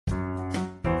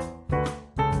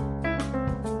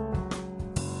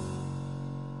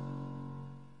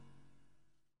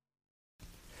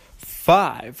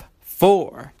5,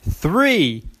 4,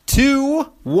 3, 2,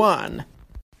 1.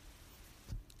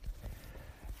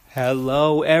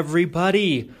 Hello,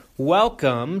 everybody.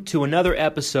 Welcome to another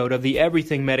episode of the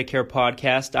Everything Medicare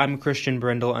podcast. I'm Christian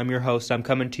Brindle. I'm your host. I'm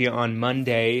coming to you on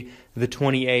Monday, the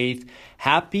 28th.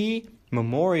 Happy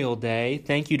Memorial Day.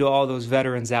 Thank you to all those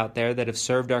veterans out there that have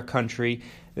served our country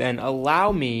and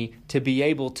allow me to be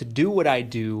able to do what I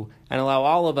do and allow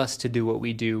all of us to do what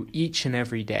we do each and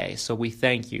every day. So we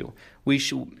thank you. We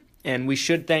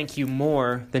should thank you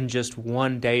more than just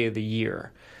one day of the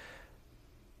year.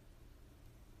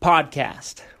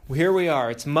 Podcast. Here we are.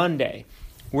 It's Monday.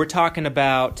 We're talking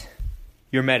about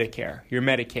your Medicare, your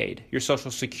Medicaid, your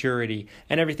Social Security,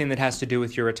 and everything that has to do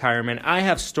with your retirement. I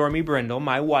have Stormy Brindle,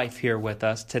 my wife, here with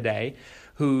us today,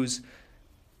 who's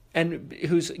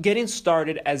getting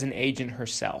started as an agent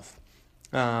herself.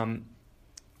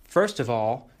 First of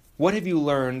all, what have you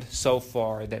learned so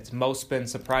far that's most been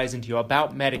surprising to you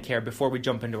about Medicare before we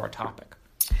jump into our topic?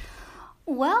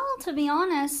 Well, to be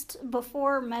honest,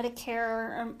 before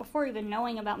even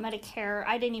knowing about Medicare,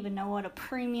 I didn't even know what a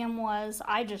premium was.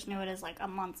 I just knew it as like a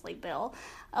monthly bill.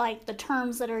 Like the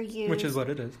terms that are used. Which is what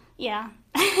it is. Yeah.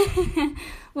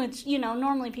 Which,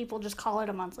 normally people just call it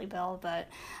a monthly bill, but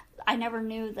I never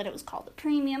knew that it was called a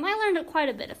premium. I learned quite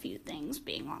a few things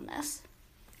being on this.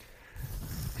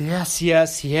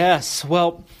 Yes.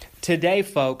 Well, today,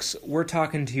 folks, we're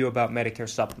talking to you about Medicare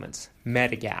supplements,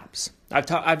 Medigaps.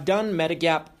 I've done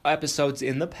Medigap episodes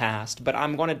in the past, but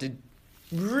I'm going to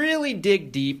really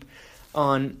dig deep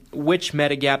on which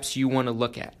Medigaps you want to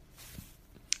look at,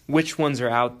 which ones are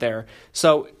out there.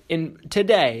 So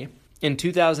today, in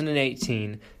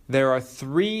 2018, there are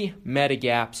 3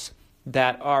 Medigaps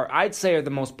that I'd say are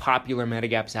the most popular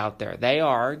Medigaps out there. They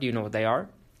are, do you know what they are?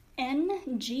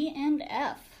 N, G, and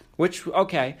F.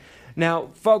 Okay. Now,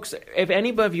 folks, if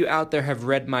any of you out there have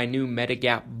read my new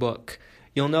Medigap book,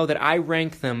 you'll know that I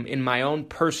rank them in my own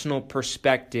personal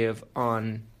perspective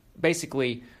on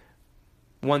basically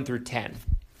 1 through 10.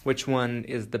 Which one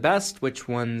is the best, which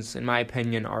ones, in my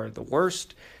opinion, are the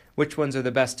worst, which ones are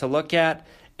the best to look at.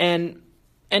 And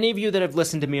any of you that have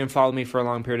listened to me and followed me for a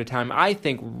long period of time, I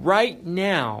think right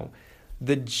now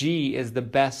the G is the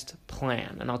best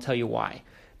plan, and I'll tell you why.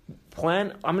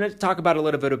 I'm going to talk about a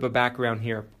little bit of a background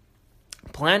here.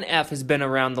 Plan F has been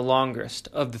around the longest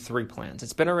of the 3 plans.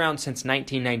 It's been around since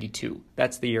 1992.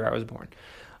 That's the year I was born.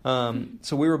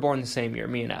 So we were born the same year,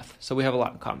 me and F. So we have a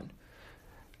lot in common.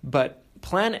 But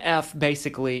Plan F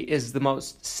basically is the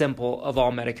most simple of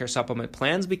all Medicare supplement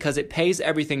plans because it pays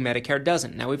everything Medicare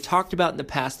doesn't. Now, we've talked about in the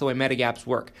past the way Medigaps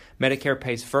work. Medicare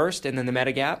pays first, and then the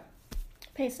Medigap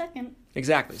pays second.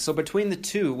 Exactly. So between the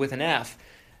two with an F,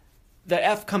 the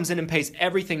F comes in and pays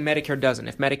everything Medicare doesn't.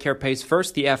 If Medicare pays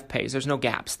first, the F pays. There's no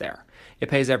gaps there. It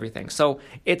pays everything. So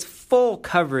it's full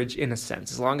coverage in a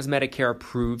sense, as long as Medicare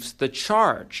approves the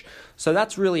charge. So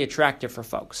that's really attractive for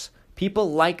folks.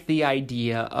 People like the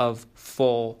idea of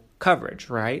full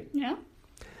coverage, right? Yeah.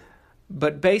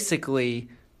 But basically,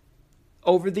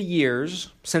 over the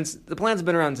years, since the plan's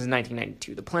been around since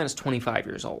 1992, the plan is 25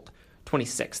 years old,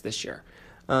 26 this year.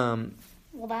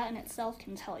 Well, that in itself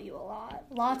can tell you a lot.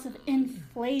 Lots of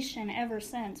inflation ever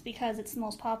since because it's the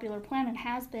most popular plan and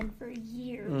has been for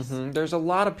years. Mm-hmm. There's a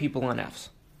lot of people on Fs,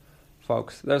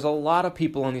 folks. There's a lot of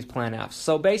people on these Plan Fs.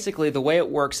 So basically, the way it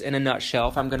works in a nutshell,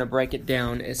 if I'm going to break it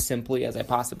down as simply as I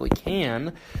possibly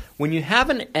can, when you have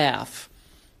an F,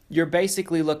 you're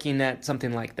basically looking at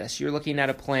something like this. You're looking at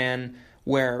a plan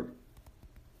where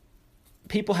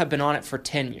people have been on it for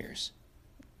 10 years.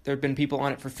 There have been people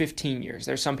on it for 15 years.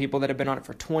 There's some people that have been on it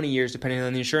for 20 years, depending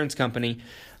on the insurance company.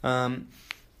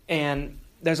 And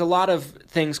there's a lot of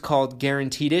things called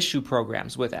guaranteed issue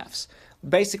programs with Fs.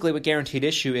 Basically, what guaranteed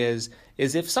issue is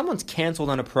if someone's canceled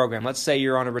on a program, let's say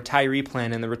you're on a retiree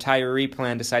plan and the retiree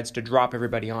plan decides to drop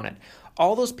everybody on it,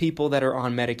 all those people that are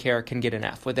on Medicare can get an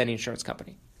F with any insurance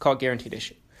company, called guaranteed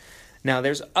issue. Now,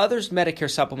 there's other Medicare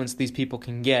supplements these people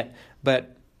can get,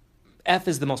 but F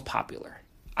is the most popular.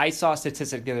 I saw a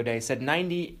statistic the other day, said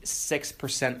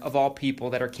 96% of all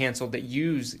people that are canceled that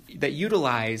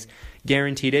utilize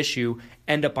guaranteed issue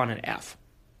end up on an F.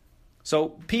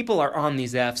 So people are on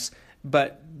these Fs,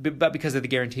 but because of the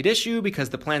guaranteed issue, because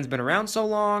the plan's been around so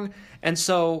long, and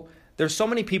so there's so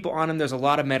many people on them, there's a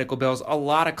lot of medical bills, a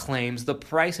lot of claims, the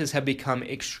prices have become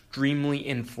extremely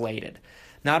inflated.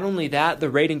 Not only that, the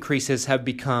rate increases have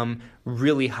become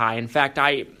really high. In fact,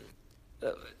 I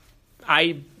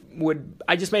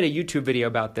just made a YouTube video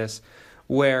about this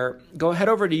where go head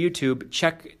over to YouTube,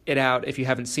 check it out if you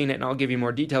haven't seen it, and I'll give you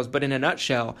more details. But in a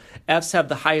nutshell, Fs have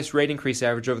the highest rate increase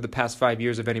average over the past 5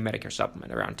 years of any Medicare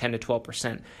supplement. Around 10 to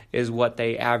 12% is what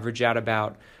they average out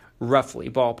about, roughly,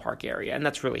 ballpark area, and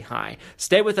that's really high.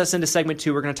 Stay with us into segment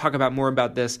 2. We're going to talk about more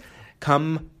about this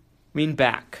coming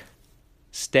back.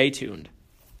 Stay tuned.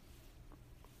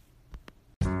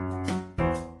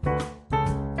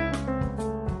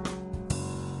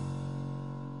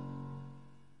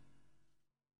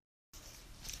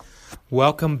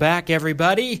 Welcome back,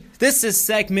 everybody. This is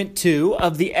segment 2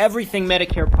 of the Everything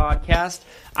Medicare podcast.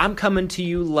 I'm coming to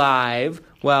you live.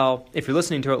 Well, if you're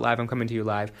listening to it live, I'm coming to you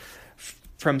live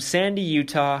from Sandy,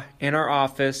 Utah, in our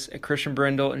office at Christian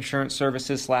Brindle Insurance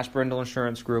Services / Brindle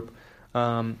Insurance Group.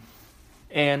 And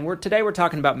today we're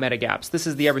talking about Medigaps. This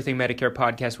is the Everything Medicare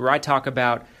podcast where I talk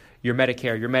about your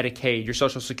Medicare, your Medicaid, your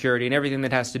Social Security, and everything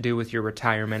that has to do with your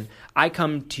retirement. I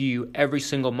come to you every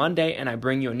single Monday, and I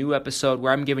bring you a new episode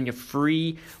where I'm giving you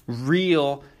free,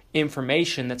 real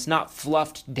information that's not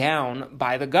fluffed down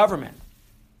by the government.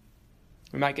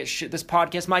 This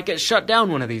podcast might get shut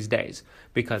down one of these days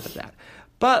because of that.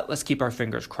 But let's keep our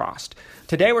fingers crossed.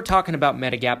 Today we're talking about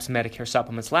Medigap's Medicare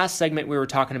supplements. Last segment we were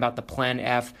talking about the Plan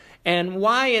F and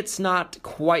why it's not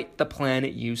quite the plan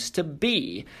it used to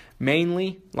be.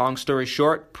 Mainly, long story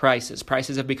short, prices.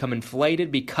 Prices have become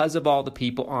inflated because of all the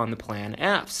people on the Plan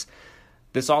Fs.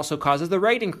 This also causes the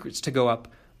rate increase to go up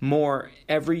more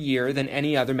every year than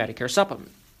any other Medicare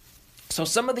supplement. So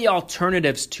some of the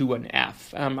alternatives to an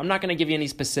F. I'm not going to give you any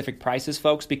specific prices,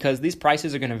 folks, because these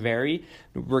prices are going to vary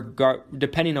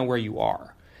depending on where you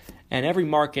are. And every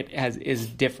market is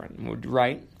different,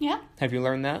 right? Yeah. Have you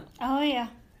learned that? Oh, yeah.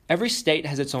 Every state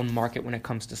has its own market when it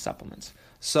comes to supplements.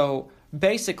 So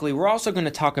basically, we're also going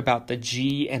to talk about the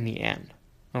G and the N,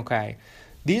 okay?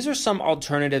 These are some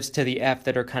alternatives to the F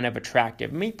that are kind of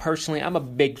attractive. Me personally, I'm a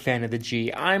big fan of the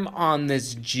G. I'm on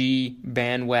this G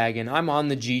bandwagon. I'm on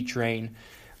the G train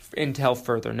until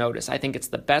further notice. I think it's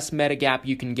the best Medigap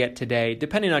you can get today,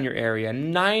 depending on your area.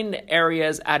 9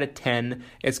 areas out of 10,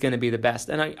 it's going to be the best.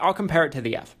 And I'll compare it to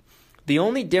the F. The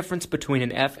only difference between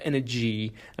an F and a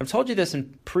G, I've told you this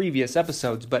in previous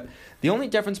episodes, but the only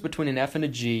difference between an F and a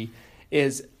G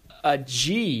is a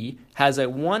G has a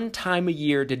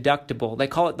one-time-a-year deductible. They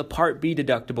call it the Part B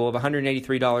deductible of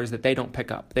 $183 that they don't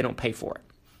pick up. They don't pay for it.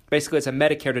 Basically, it's a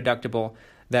Medicare deductible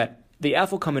that the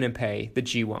F will come in and pay, the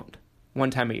G won't,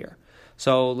 one time a year.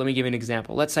 So let me give you an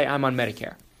example. Let's say I'm on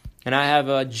Medicare, and I have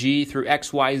a G through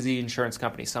XYZ insurance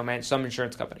company, some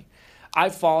insurance company. I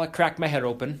fall, I crack my head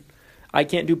open. I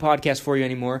can't do podcasts for you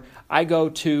anymore. I go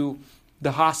to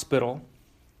the hospital.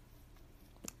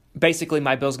 Basically,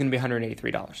 my bill's going to be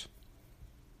 $183.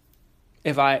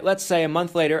 If let's say a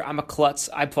month later, I'm a klutz,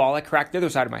 I fall, I crack the other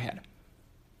side of my head.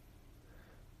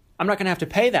 I'm not going to have to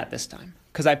pay that this time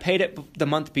because I paid it the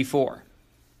month before.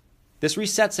 This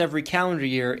resets every calendar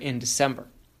year in December.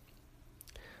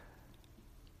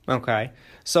 Okay,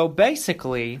 so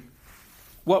basically,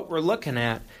 what we're looking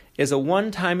at is a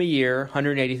one-time-a-year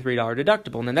 $183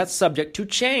 deductible, and that's subject to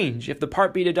change. If the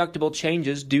Part B deductible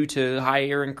changes due to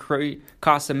higher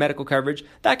costs of medical coverage,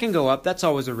 that can go up. That's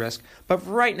always a risk. But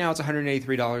right now, it's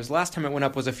 $183. Last time it went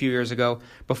up was a few years ago.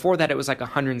 Before that, it was like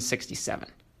 $167.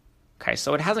 Okay,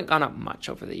 so it hasn't gone up much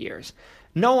over the years.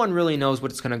 No one really knows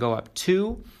what it's going to go up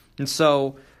to, and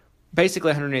so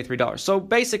basically $183. So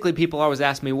basically, people always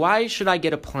ask me, why should I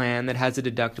get a plan that has a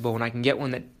deductible when I can get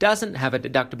one that doesn't have a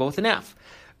deductible with an F?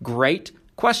 Great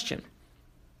question.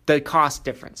 The cost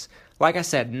difference. Like I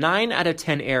said, 9 out of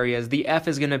 10 areas, the F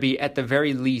is going to be at the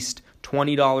very least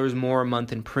 $20 more a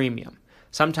month in premium.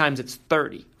 Sometimes it's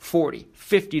 $30, $40,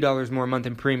 $50 more a month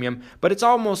in premium, but it's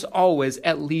almost always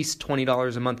at least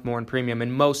 $20 a month more in premium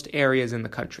in most areas in the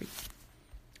country.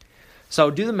 So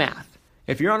do the math.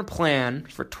 If you're on a plan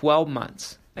for 12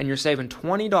 months and you're saving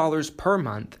 $20 per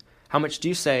month, how much do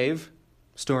you save,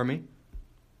 Stormy?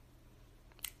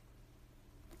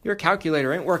 Your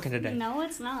calculator ain't working today. No,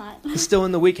 it's not. It's still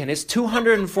in the weekend. It's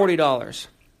 $240.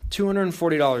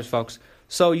 $240, folks.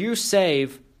 So you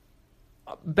save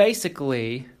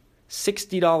basically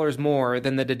 $60 more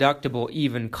than the deductible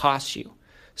even costs you.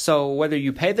 So whether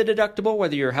you pay the deductible,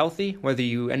 whether you're healthy, whether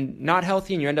you are not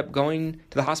healthy and you end up going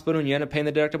to the hospital and you end up paying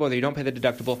the deductible, whether you don't pay the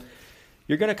deductible,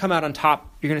 you're going to come out on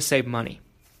top. You're going to save money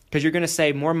because you're going to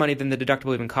save more money than the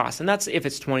deductible even costs. And that's if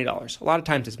it's $20. A lot of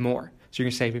times it's more. So you're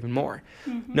going to save even more.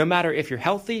 Mm-hmm. No matter if you're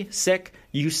healthy, sick,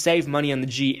 you save money on the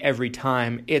G every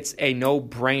time. It's a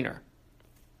no-brainer.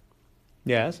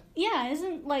 Yes? Yeah,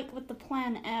 isn't like with the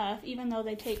Plan F, even though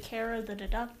they take care of the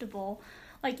deductible,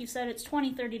 like you said, it's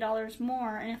 $20, $30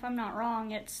 more. And if I'm not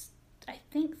wrong, it's, I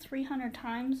think, 300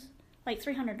 times. like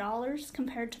 $300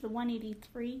 compared to the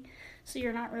 $183. So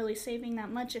you're not really saving that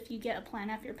much if you get a Plan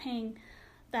F. You're paying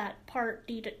that Part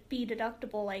B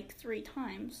deductible like 3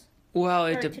 times. Well,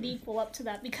 it could equal up to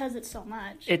that because it's so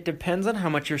much. It depends on how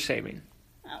much you're saving.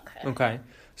 Okay.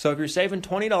 So if you're saving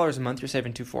 $20 a month, you're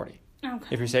saving $240. Okay.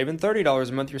 If you're saving $30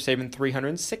 a month, you're saving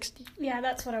 $360. Yeah,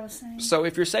 that's what I was saying. So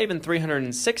if you're saving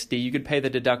 $360, you could pay the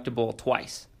deductible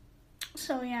twice.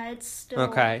 So yeah, it's still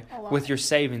okay a lot. With your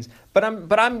savings. But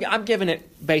I'm giving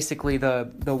it basically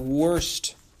the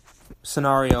worst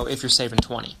scenario if you're saving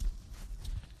 20.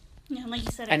 Yeah, like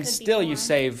you said, and still you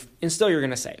save, and still you're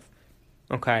going to save.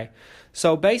 Okay.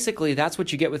 So basically that's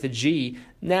what you get with a G.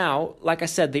 Now, like I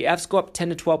said, the Fs go up 10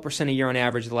 to 12% a year on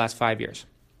average the last 5 years.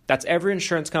 That's every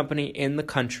insurance company in the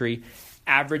country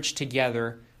averaged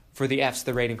together for the Fs,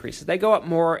 the rate increases. They go up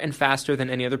more and faster than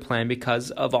any other plan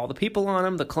because of all the people on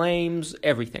them, the claims,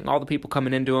 everything, all the people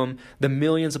coming into them, the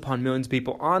millions upon millions of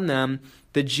people on them.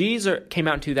 The Gs came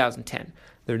out in 2010.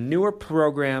 They're newer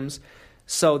programs,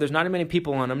 so there's not as many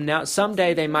people on them. Now,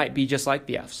 someday they might be just like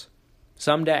the Fs.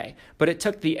 Someday. But it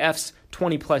took the Fs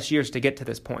 20 plus years to get to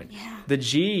this point. Yeah. The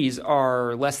Gs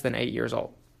are less than 8 years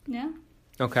old. Yeah.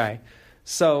 Okay.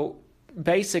 So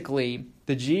basically,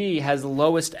 the G has the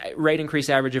lowest rate increase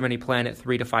average of any plan at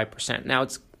 3 to 5%. Now,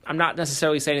 I'm not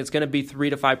necessarily saying it's going to be 3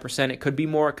 to 5%. It could be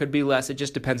more, it could be less. It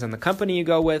just depends on the company you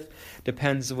go with,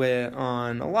 depends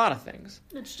on a lot of things.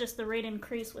 It's just the rate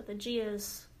increase with a G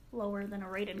is lower than a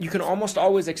rate increase. You can almost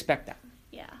always expect that.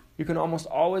 Yeah. You can almost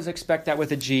always expect that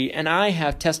with a G, and I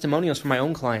have testimonials from my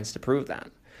own clients to prove that.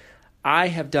 I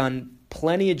have done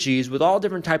plenty of Gs with all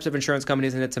different types of insurance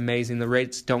companies, and it's amazing. The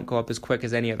rates don't go up as quick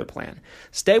as any other plan.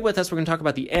 Stay with us. We're going to talk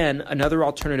about the N, another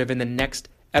alternative in the next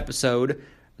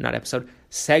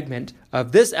segment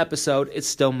of this episode. It's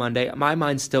still Monday. My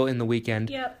mind's still in the weekend.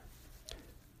 Yep.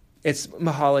 It's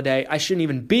my holiday. I shouldn't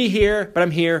even be here, but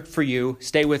I'm here for you.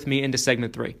 Stay with me into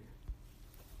segment 3.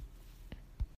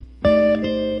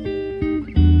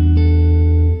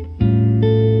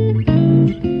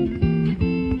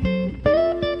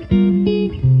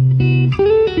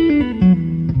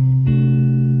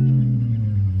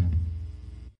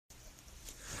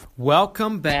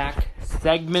 Welcome back,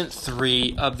 segment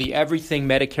 3 of the Everything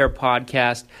Medicare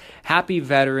podcast. Happy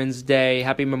Veterans Day,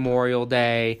 happy Memorial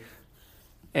Day,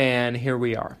 and here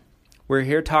we are. We're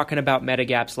here talking about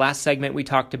Medigaps. Last segment we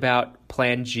talked about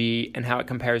Plan G and how it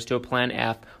compares to a Plan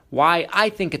F, why I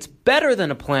think it's better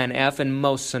than a Plan F in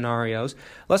most scenarios.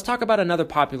 Let's talk about another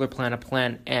popular plan, a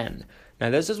Plan N. Now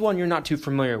this is one you're not too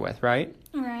familiar with, right?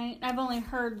 Right. I've only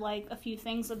heard like a few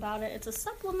things about it. It's a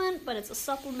supplement, but it's a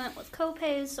supplement with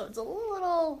copays, so it's a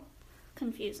little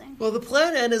confusing. Well, the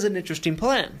Plan N is an interesting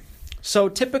plan. So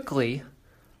typically,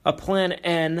 a Plan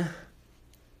N,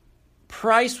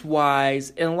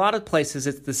 price-wise, in a lot of places,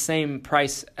 it's the same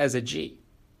price as a G.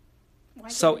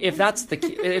 So if that's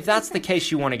the case,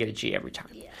 you want to get a G every time.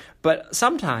 Yeah. But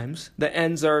sometimes the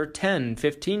N's are $10,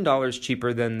 $15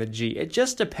 cheaper than the G. It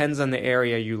just depends on the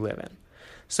area you live in.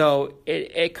 So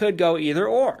it could go either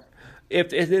or. If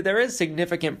there is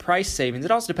significant price savings,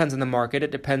 it also depends on the market.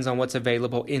 It depends on what's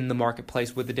available in the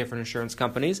marketplace with the different insurance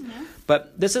companies. Mm-hmm.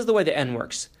 But this is the way the N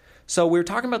works. So we were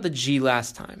talking about the G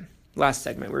last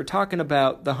segment. We were talking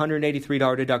about the $183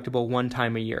 deductible one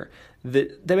time a year.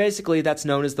 Basically, that's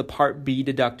known as the Part B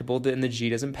deductible, and the G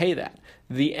doesn't pay that.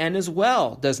 The N as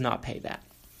well does not pay that.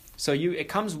 So it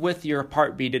comes with your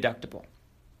Part B deductible.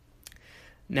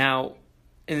 Now,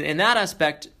 in that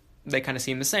aspect, they kind of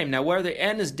seem the same. Now, where the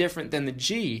N is different than the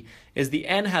G is the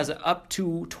N has up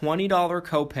to $20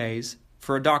 copays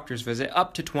for a doctor's visit,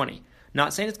 up to $20.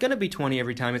 Not saying it's going to be $20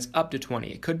 every time, it's up to $20.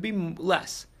 It could be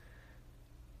less.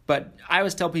 But I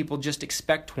always tell people just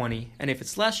expect $20, and if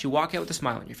it's less, you walk out with a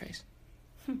smile on your face.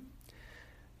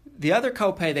 The other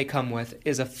copay they come with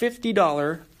is a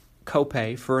 $50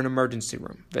 copay for an emergency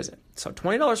room visit. So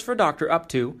 $20 for a doctor, up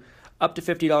to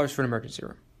 $50 for an emergency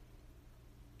room.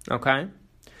 Okay?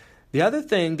 The other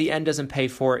thing the N doesn't pay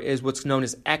for is what's known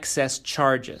as excess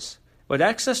charges. What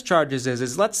excess charges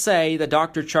is let's say the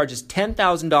doctor charges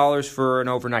 $10,000 for an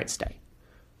overnight stay.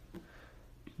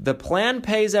 The plan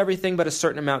pays everything but a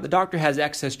certain amount. The doctor has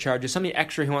excess charges, something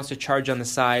extra he wants to charge on the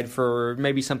side for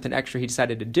maybe something extra he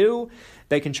decided to do.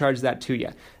 They can charge that to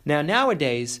you. Now,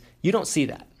 nowadays, you don't see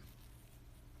that.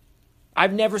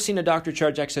 I've never seen a doctor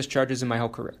charge excess charges in my whole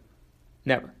career.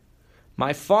 Never.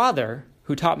 My father,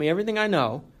 who taught me everything I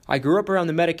know, I grew up around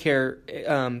the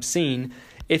Medicare scene.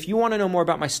 If you want to know more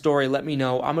about my story, let me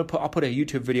know. I'll put a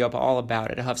YouTube video up all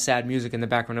about it. I'll have sad music in the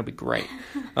background. It'll be great.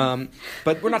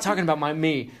 But we're not talking about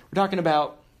me. We're talking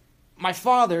about my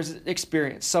father's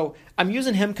experience. So I'm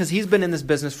using him because he's been in this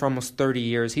business for almost 30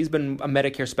 years. He's been a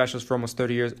Medicare specialist for almost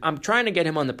 30 years. I'm trying to get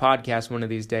him on the podcast one of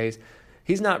these days.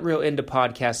 He's not real into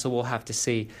podcasts, so we'll have to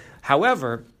see.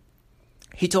 However,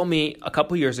 he told me a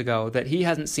couple years ago that he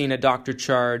hasn't seen a doctor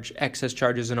charge excess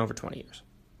charges in over 20 years.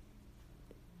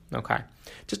 Okay.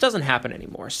 Just doesn't happen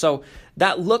anymore. So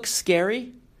that looks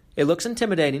scary. It looks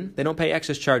intimidating. They don't pay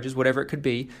excess charges, whatever it could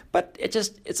be, but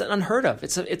it's unheard of.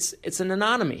 It's an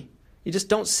anomaly. You just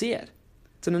don't see it.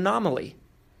 It's an anomaly.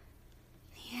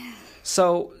 Yeah.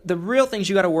 So the real things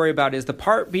you got to worry about is the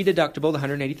Part B deductible, the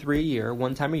 $183 a year,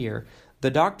 one time a year, the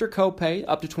doctor copay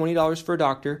up to $20 for a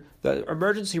doctor, the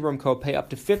emergency room copay up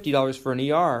to $50 for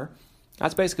an ER.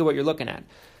 That's basically what you're looking at.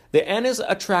 The N is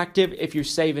attractive if you're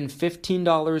saving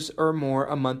 $15 or more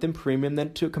a month in premium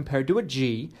compared to a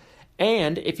G,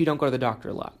 and if you don't go to the doctor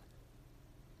a lot.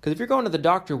 Because if you're going to the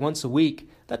doctor once a week,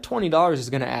 that $20 is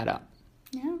going to add up.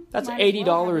 Yeah, that's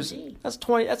 $80. That's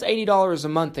 $80 a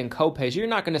month in copays. You're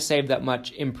not going to save that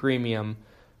much in premium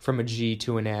from a G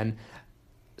to an N.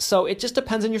 So it just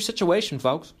depends on your situation,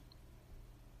 folks.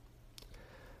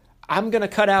 I'm going to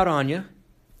cut out on you,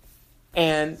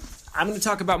 and I'm going to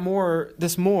talk about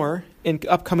this more in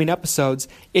upcoming episodes.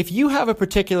 If you have a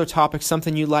particular topic,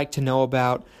 something you'd like to know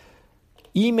about,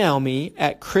 email me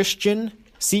at Christian,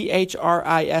 Christian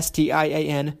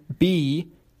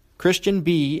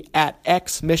B at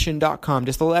xmission.com.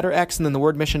 Just the letter X and then the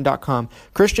word mission.com.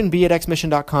 Christian B at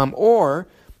xmission.com. Or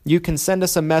you can send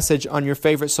us a message on your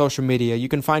favorite social media. You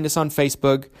can find us on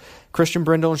Facebook, Christian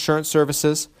Brindle Insurance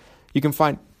Services. You can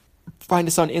find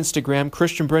us on Instagram,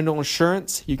 Christian Brindle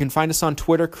Insurance. You can find us on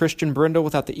Twitter, Christian Brindle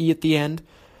without the E at the end.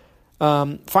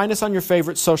 Find us on your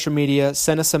favorite social media.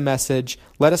 Send us a message.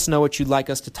 Let us know what you'd like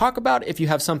us to talk about if you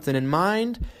have something in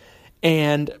mind.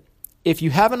 And if you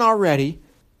haven't already,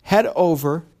 head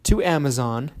over to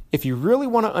Amazon. If you really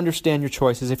want to understand your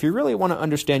choices, if you really want to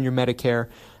understand your Medicare,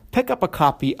 pick up a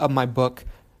copy of my book,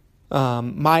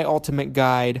 My Ultimate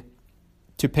Guide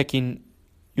to Picking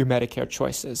Your Medicare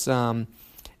Choices.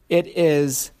 It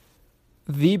is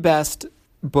the best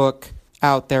book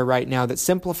out there right now that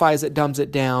simplifies it, dumbs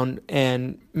it down,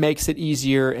 and makes it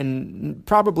easier, and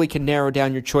probably can narrow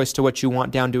down your choice to what you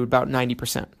want down to about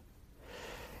 90%.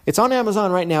 It's on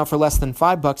Amazon right now for less than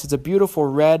 $5. It's a beautiful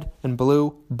red and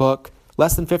blue book,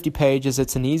 less than 50 pages.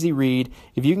 It's an easy read.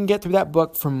 If you can get through that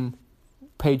book from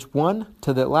page 1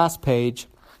 to the last page,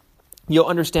 you'll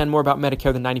understand more about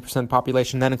Medicare than 90% of the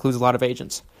population. That includes a lot of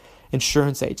agents,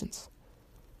 insurance agents.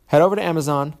 Head over to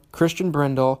Amazon, Christian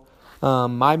Brindle,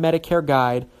 My Medicare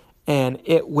Guide, and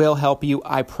it will help you,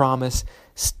 I promise.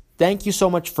 Thank you so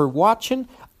much for watching.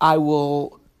 I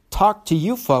will talk to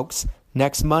you folks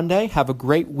next Monday. Have a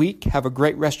great week. Have a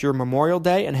great rest of your Memorial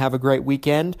Day, and have a great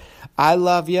weekend. I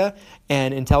love you,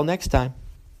 and until next time.